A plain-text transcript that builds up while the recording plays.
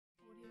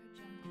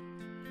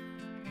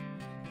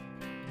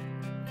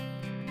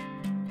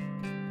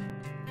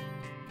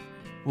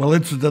Well,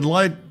 it's a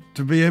delight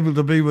to be able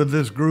to be with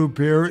this group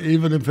here,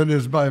 even if it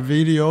is by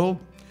video.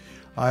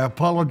 I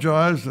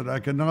apologize that I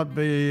cannot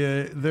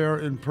be there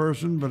in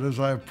person, but as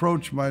I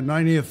approach my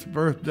 90th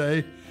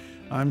birthday,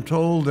 I'm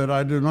told that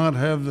I do not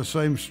have the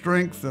same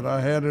strength that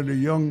I had at a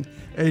young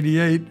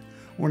 88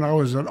 when I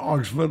was at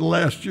Oxford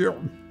last year.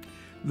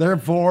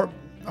 Therefore,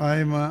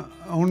 I'm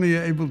only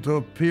able to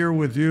appear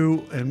with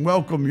you and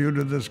welcome you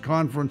to this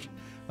conference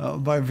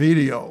by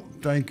video.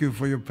 Thank you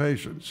for your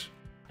patience.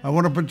 I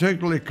want to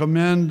particularly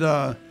commend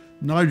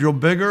Nigel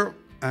Bigger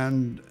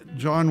and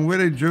John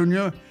Whitty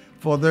Jr.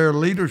 for their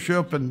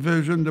leadership and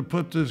vision to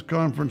put this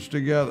conference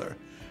together,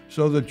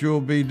 so that you'll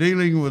be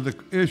dealing with the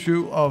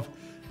issue of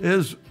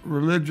is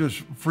religious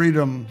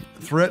freedom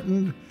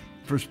threatened,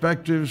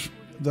 perspectives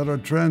that are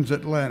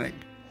transatlantic.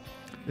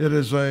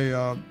 It's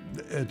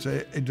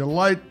a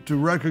delight to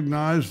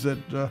recognize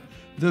that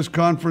this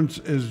conference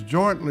is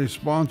jointly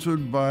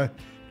sponsored by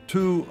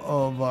two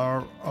of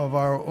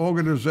our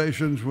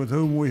organizations with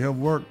whom we have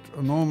worked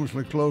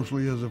enormously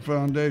closely as a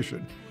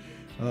foundation.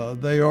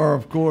 They are,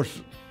 of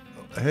course,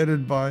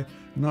 headed by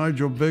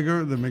Nigel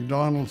Bigger, the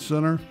McDonald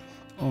Center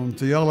on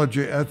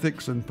Theology,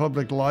 Ethics, and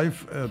Public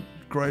Life at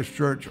Christ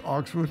Church,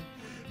 Oxford.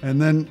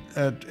 And then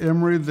at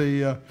Emory,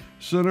 the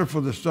Center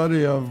for the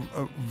Study of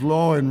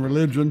Law and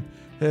Religion,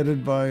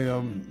 headed by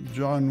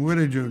John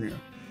Whitty Jr.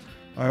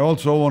 I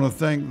also want to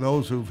thank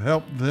those who've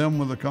helped them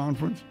with the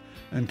conference,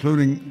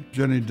 including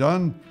Jenny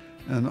Dunn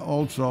and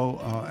also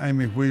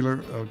Amy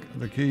Wheeler,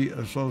 the key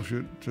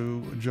associate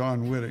to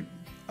John Whitty.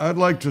 I'd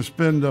like to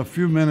spend a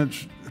few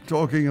minutes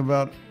talking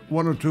about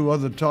one or two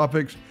other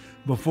topics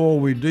before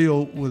we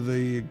deal with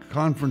the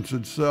conference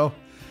itself,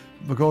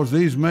 because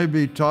these may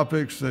be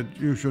topics that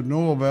you should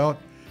know about,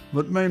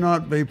 but may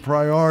not be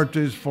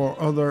priorities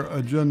for other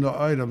agenda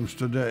items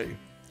today.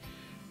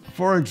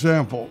 For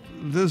example,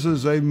 this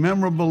is a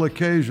memorable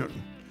occasion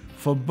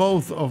for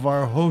both of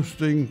our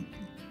hosting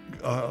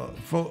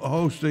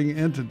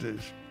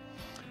entities.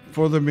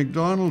 For the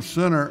McDonald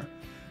Center,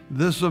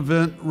 this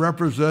event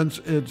represents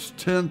its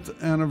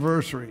 10th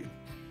anniversary.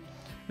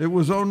 It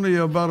was only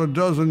about a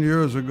dozen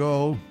years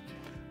ago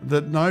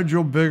that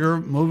Nigel Bigger,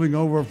 moving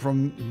over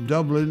from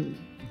Dublin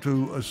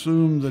to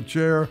assume the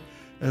chair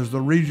as the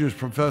Regius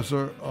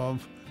Professor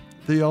of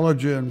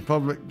Theology and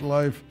Public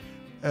Life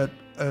at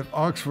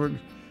Oxford,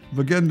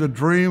 began to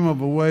dream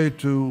of a way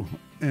to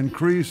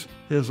increase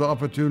his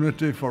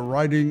opportunity for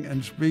writing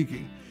and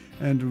speaking,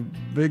 and to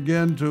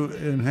begin to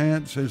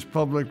enhance his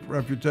public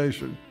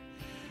reputation.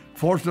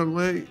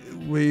 Fortunately,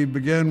 we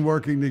began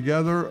working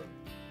together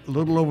a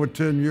little over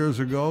 10 years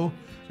ago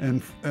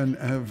and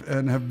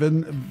have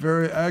been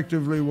very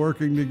actively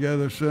working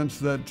together since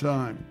that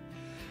time.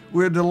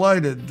 We're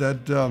delighted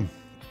that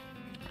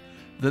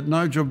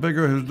Nigel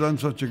Bigger has done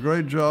such a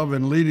great job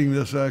in leading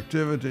this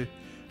activity,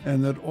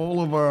 and that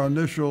all of our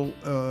initial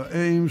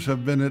aims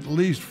have been at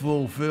least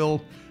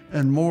fulfilled,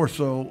 and more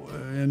so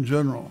in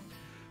general.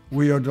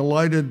 We are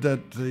delighted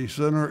that the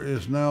center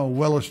is now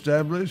well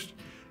established,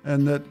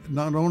 and that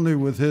not only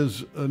with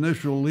his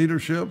initial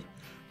leadership,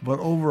 but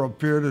over a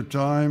period of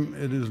time,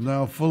 it is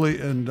now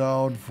fully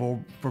endowed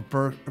for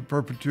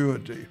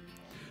perpetuity.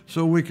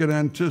 So we can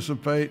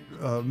anticipate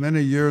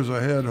many years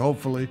ahead,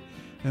 hopefully,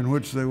 in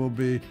which there will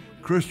be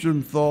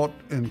Christian thought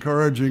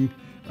encouraging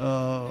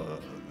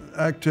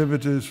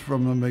activities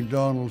from the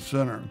McDonald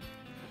Center.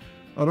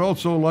 I'd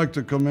also like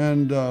to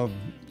commend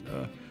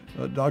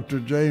Dr.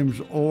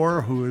 James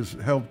Orr, who has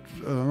helped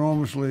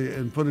enormously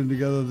in putting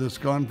together this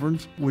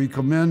conference. We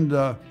commend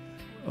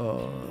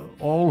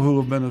all who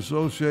have been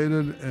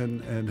associated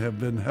and have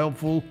been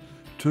helpful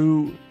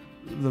to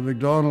the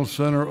McDonald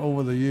Center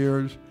over the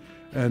years,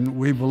 and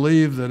we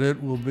believe that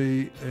it will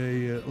be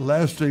a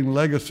lasting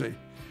legacy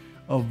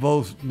of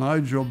both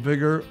Nigel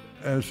Bigger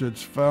as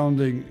its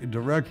founding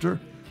director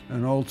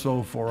and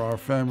also for our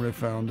family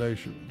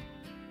foundation.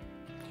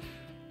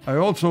 I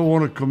also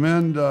want to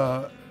commend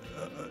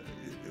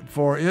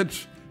for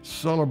its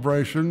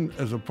celebration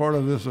as a part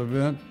of this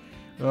event,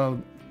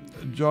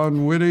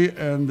 John Whitty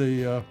and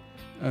the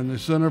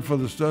Center for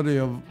the Study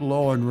of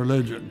Law and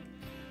Religion.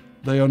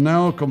 They are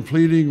now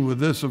completing with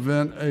this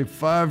event a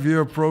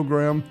 5-year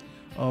program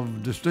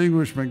of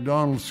distinguished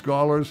McDonald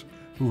scholars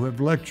who have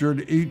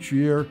lectured each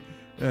year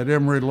at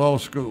Emory Law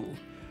School.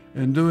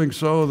 In doing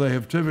so, they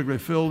have typically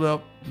filled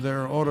up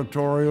their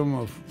auditorium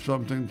of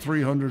something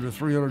 300 to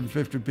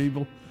 350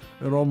 people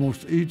at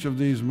almost each of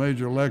these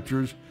major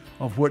lectures,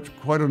 of which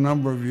quite a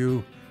number of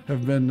you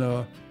have been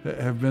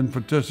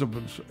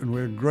participants, and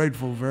we're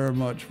grateful very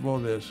much for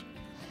this.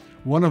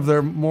 One of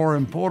their more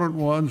important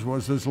ones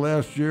was this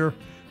last year,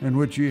 in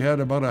which he had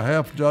about a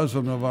half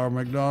dozen of our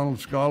McDonald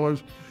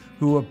scholars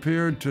who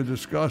appeared to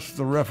discuss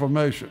the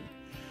Reformation.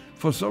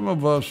 For some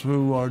of us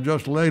who are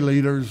just lay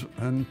leaders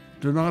and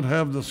do not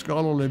have the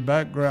scholarly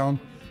background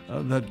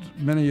that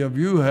many of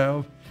you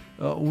have,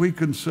 we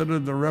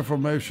considered the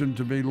Reformation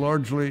to be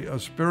largely a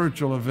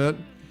spiritual event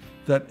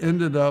that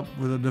ended up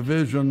with a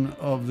division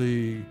of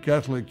the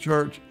Catholic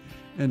Church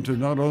into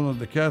not only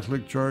the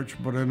Catholic Church,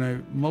 but in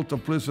a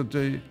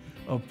multiplicity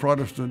of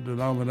Protestant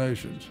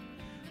denominations.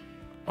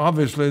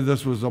 Obviously,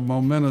 this was a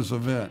momentous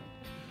event,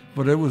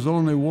 but it was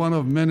only one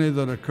of many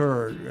that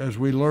occurred, as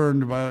we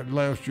learned by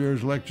last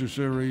year's lecture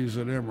series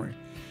at Emory.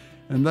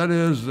 And that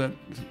is that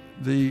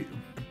the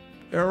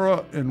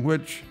era in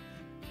which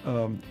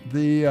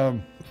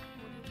the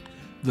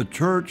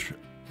church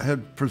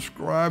had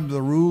prescribed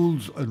the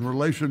rules and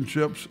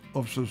relationships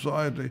of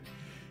society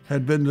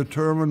had been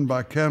determined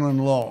by canon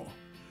law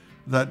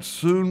that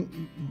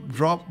soon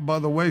dropped by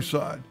the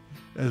wayside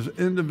as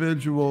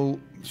individual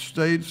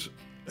states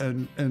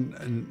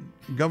and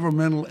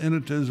governmental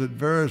entities at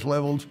various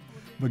levels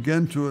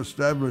began to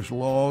establish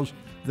laws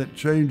that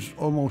changed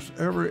almost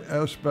every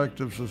aspect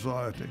of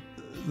society.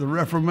 The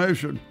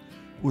Reformation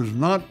was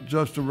not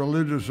just a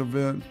religious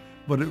event,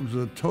 but it was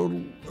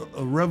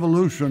a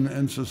revolution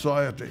in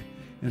society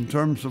in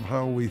terms of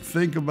how we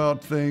think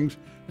about things,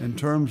 in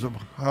terms of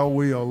how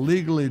we are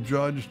legally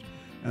judged,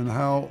 and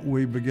how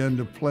we begin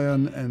to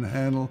plan and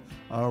handle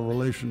our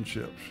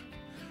relationships.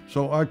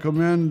 So I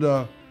commend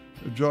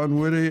John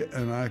Whitty,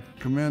 and I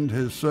commend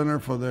his center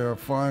for their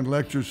fine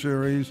lecture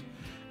series,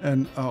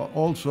 and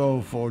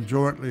also for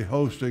jointly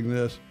hosting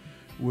this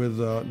with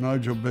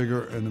Nigel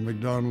Bigger and the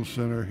McDonald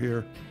Center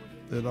here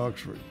at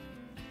Oxford.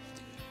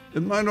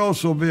 It might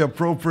also be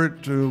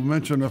appropriate to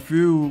mention a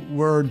few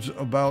words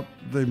about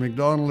the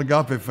McDonald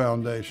Agape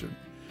Foundation.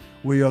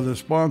 We are the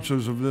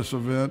sponsors of this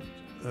event,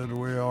 and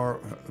we are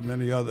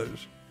many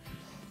others.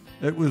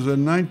 It was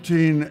in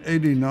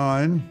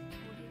 1989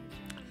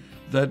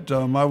 that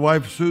my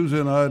wife Susie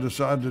and I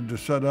decided to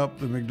set up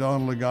the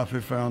McDonald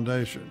Agape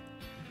Foundation.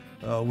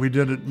 We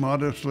did it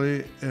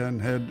modestly and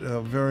had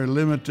very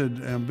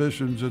limited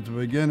ambitions at the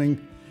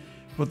beginning,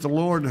 but the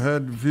Lord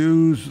had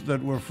views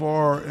that were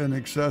far in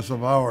excess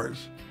of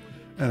ours.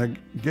 And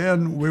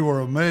again, we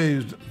were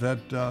amazed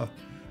that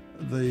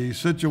the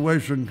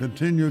situation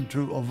continued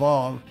to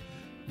evolve,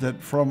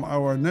 that from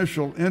our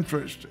initial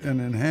interest in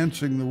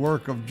enhancing the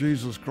work of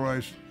Jesus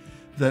Christ,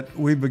 that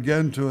we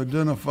began to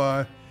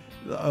identify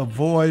a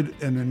void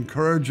in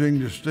encouraging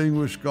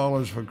distinguished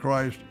scholars for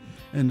Christ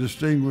in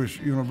distinguished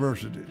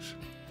universities.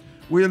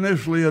 We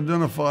initially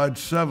identified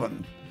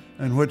 7,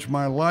 in which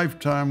my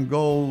lifetime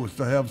goal was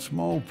to have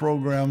small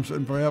programs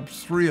in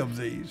perhaps 3 of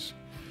these.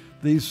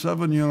 These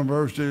 7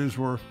 universities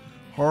were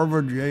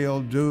Harvard,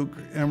 Yale, Duke,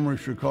 Emory,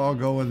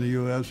 Chicago in the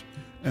U.S.,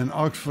 and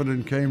Oxford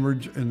and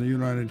Cambridge in the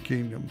United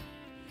Kingdom.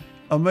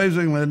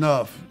 Amazingly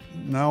enough,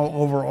 now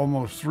over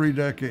almost 3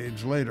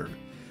 decades later,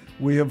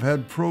 we have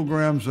had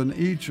programs in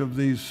each of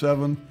these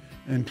 7,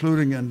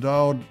 including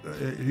endowed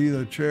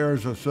either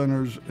chairs or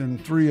centers in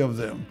 3 of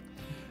them.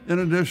 In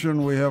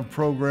addition, we have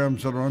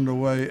programs that are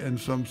underway in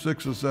some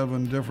 6 or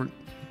 7 different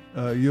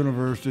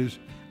universities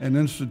and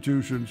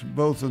institutions,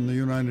 both in the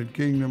United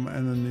Kingdom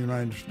and in the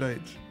United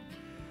States.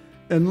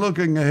 And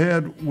looking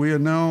ahead, we are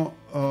now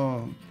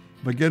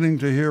beginning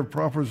to hear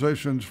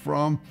propositions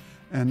from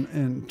and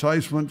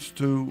enticements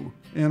to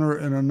enter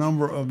in a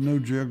number of new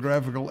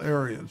geographical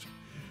areas.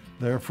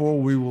 Therefore,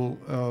 we will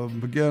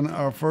begin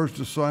our first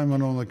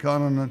assignment on the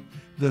continent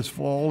this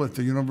fall at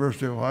the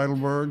University of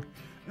Heidelberg,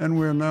 and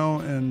we're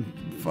now in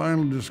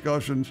final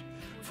discussions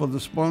for the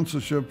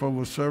sponsorship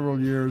over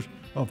several years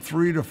of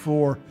 3 to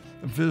 4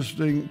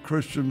 visiting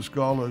Christian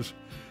scholars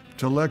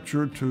to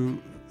lecture to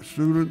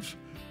students,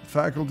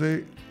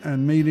 faculty,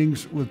 and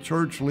meetings with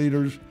church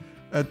leaders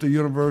at the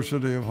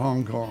University of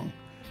Hong Kong.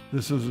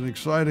 This is an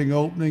exciting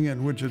opening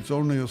in which it's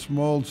only a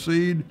small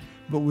seed,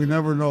 but we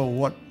never know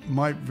what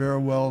might very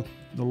well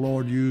the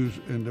Lord use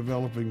in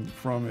developing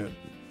from it.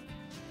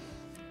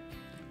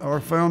 Our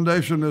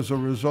foundation, as a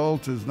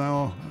result, has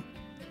now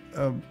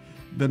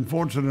been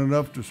fortunate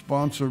enough to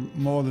sponsor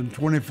more than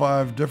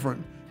 25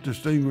 different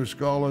distinguished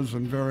scholars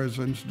in various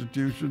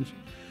institutions.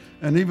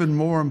 And even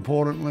more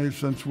importantly,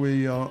 since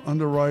we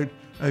underwrite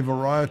a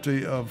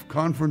variety of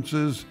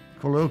conferences,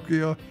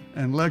 colloquia,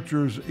 and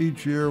lectures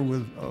each year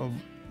with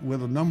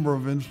a number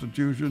of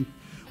institutions,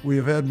 we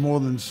have had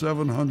more than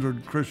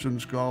 700 Christian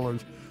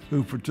scholars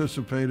who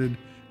participated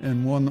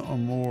in one or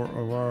more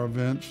of our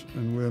events,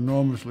 and we're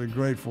enormously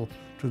grateful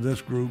to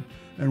this group,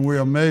 and we're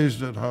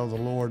amazed at how the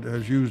Lord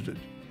has used it.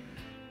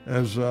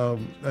 As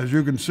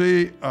you can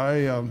see, I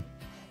am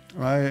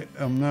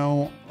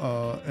now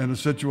in a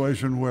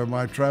situation where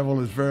my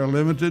travel is very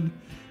limited,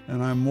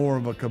 and I'm more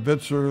of a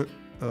kibitzer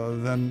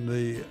than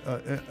the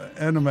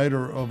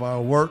animator of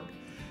our work.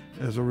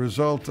 As a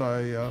result,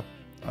 I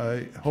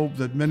hope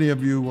that many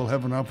of you will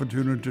have an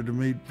opportunity to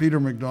meet Peter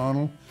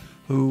McDonald,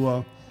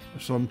 who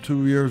some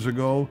 2 years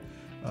ago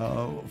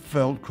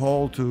felt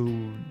called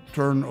to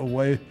turn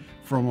away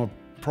from a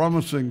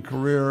promising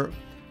career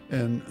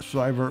in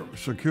cyber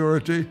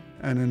security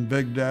and in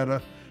big data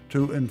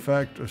to, in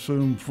fact,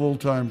 assume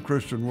full-time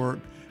Christian work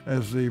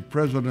as the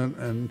president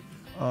and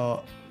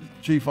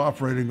chief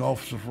operating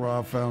officer for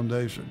our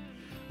foundation.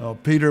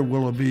 Peter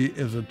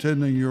is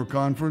attending your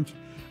conference,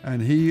 and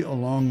he,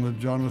 along with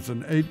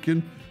Jonathan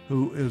Aitken,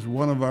 who is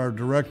one of our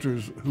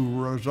directors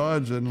who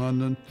resides in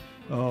London,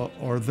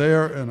 are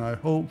there, and I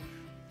hope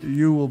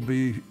you will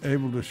be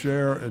able to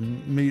share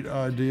and meet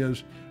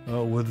ideas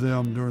with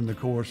them during the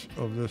course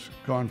of this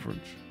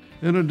conference.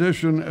 In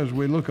addition, as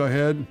we look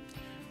ahead,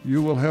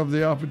 you will have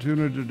the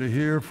opportunity to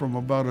hear from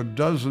about a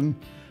dozen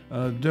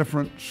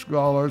different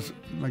scholars,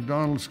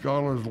 McDonald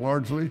scholars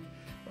largely,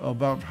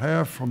 about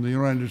half from the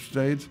United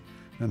States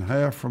and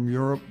half from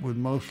Europe, with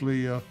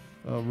mostly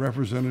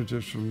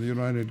representatives from the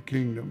United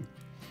Kingdom.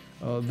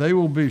 They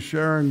will be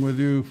sharing with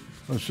you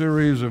a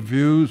series of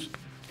views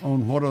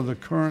on what are the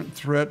current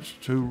threats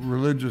to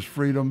religious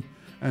freedom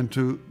and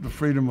to the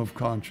freedom of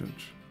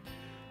conscience.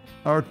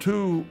 Our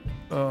two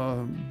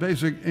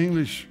basic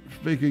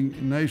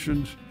English-speaking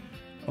nations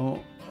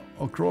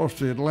across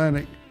the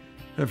Atlantic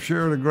have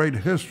shared a great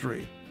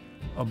history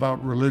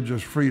about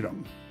religious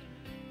freedom.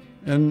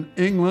 In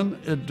England,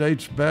 it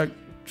dates back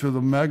to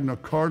the Magna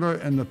Carta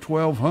and the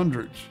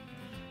 1200s,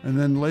 and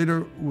then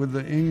later with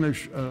the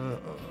English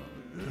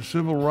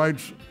civil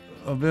rights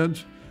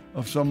events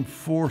of some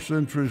 4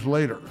 centuries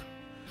later.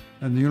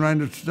 In the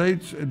United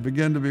States, it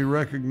began to be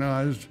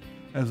recognized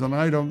as an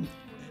item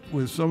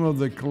with some of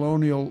the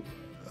colonial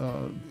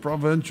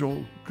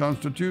provincial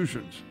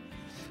constitutions.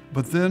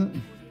 But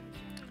then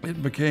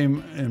it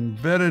became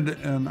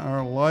embedded in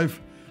our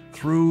life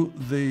through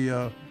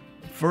the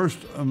First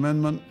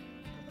Amendment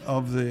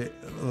of the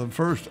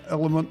first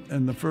element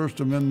in the First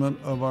Amendment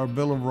of our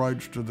Bill of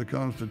Rights to the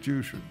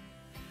Constitution.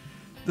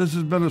 This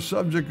has been a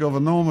subject of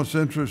enormous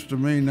interest to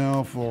me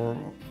now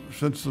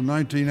since the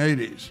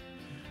 1980s.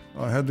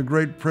 I had the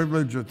great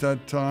privilege at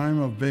that time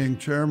of being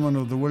chairman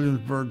of the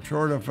Williamsburg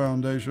Charter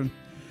Foundation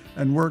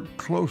and worked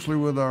closely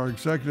with our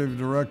executive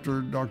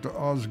director, Dr.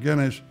 Os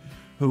Guinness,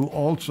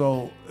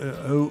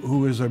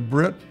 who is a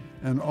Brit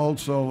and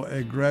also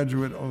a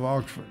graduate of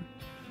Oxford.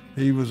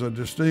 He was a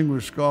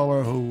distinguished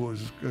scholar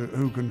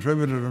who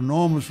contributed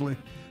enormously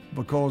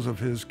because of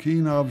his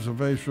keen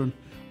observation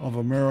of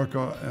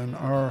America and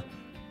our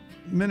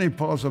many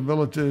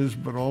possibilities,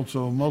 but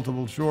also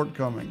multiple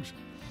shortcomings.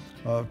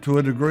 To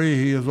a degree,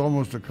 he is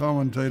almost a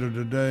commentator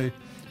today,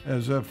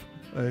 as if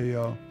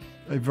a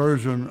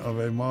version of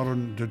a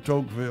modern de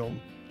Tocqueville.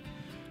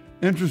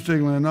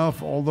 Interestingly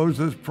enough, although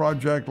this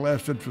project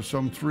lasted for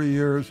some 3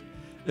 years,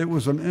 it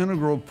was an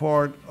integral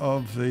part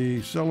of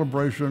the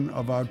celebration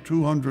of our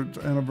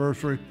 200th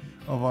anniversary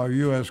of our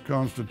U.S.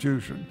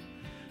 Constitution.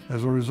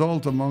 As a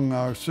result, among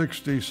our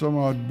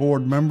 60-some-odd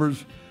board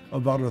members,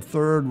 about a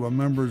third were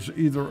members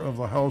either of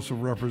the House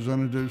of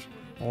Representatives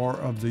or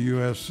of the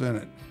U.S.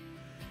 Senate.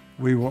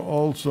 We were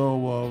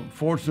also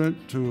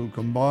fortunate to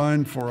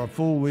combine for a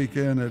full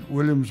weekend at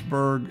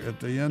Williamsburg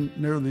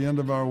near the end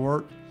of our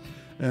work,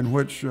 in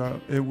which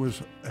it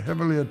was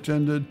heavily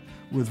attended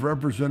with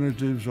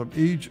representatives of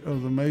each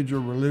of the major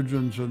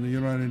religions in the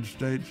United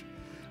States,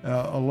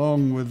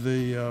 along with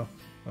the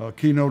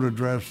keynote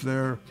address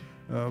there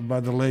by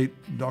the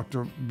late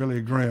Dr.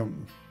 Billy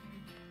Graham.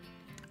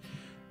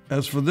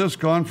 As for this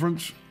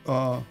conference,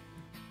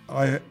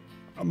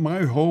 my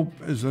hope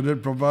is that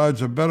it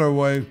provides a better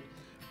way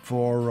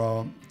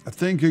for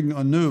thinking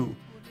anew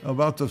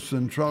about the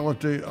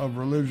centrality of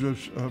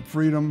religious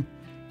freedom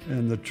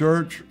in the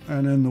church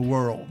and in the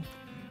world.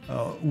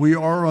 We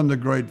are under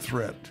great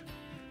threat.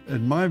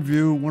 In my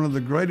view, one of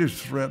the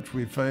greatest threats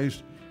we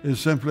face is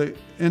simply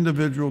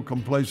individual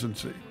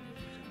complacency.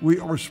 We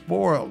are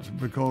spoiled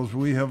because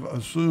we have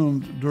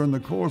assumed during the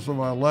course of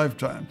our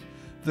lifetime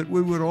that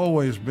we would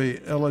always be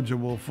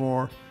eligible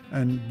for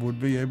and would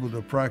be able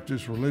to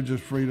practice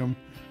religious freedom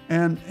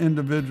and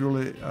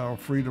individually our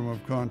freedom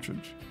of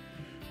conscience.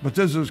 But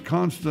this is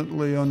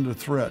constantly under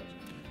threat.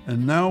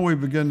 And now we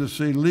begin to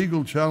see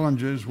legal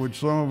challenges, which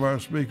some of our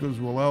speakers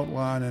will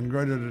outline in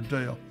greater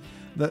detail,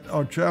 that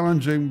are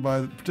challenging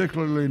by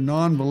particularly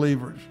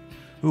non-believers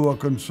who are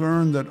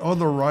concerned that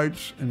other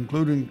rights,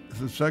 including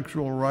the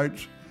sexual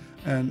rights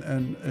and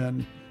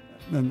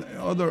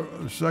other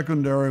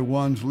secondary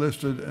ones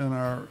listed in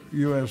our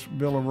U.S.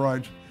 Bill of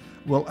Rights,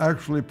 will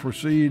actually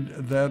precede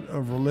that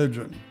of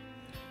religion.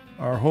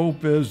 Our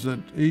hope is that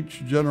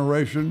each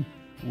generation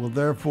will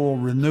therefore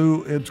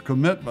renew its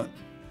commitment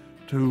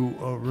to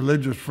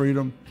religious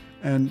freedom,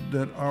 and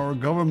that our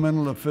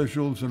governmental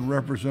officials and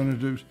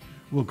representatives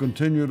will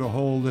continue to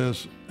hold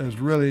this as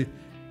really,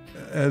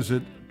 as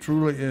it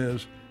truly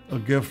is, a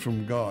gift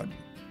from God.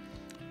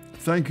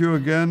 Thank you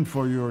again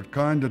for your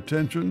kind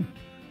attention.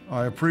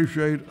 I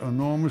appreciate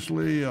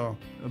enormously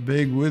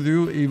being with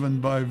you, even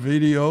by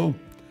video.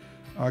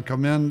 I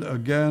commend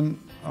again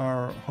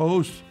our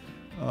hosts,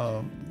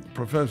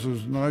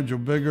 Professors Nigel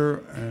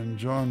Bigger and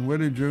John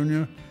Whitty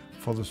Jr.,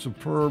 for the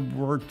superb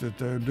work that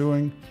they're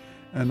doing.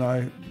 And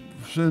I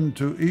send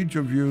to each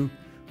of you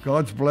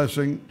God's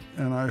blessing,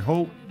 and I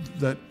hope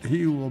that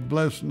He will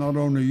bless not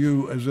only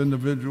you as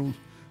individuals,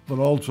 but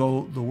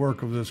also the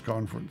work of this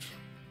conference.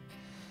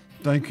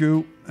 Thank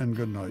you, and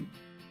good night.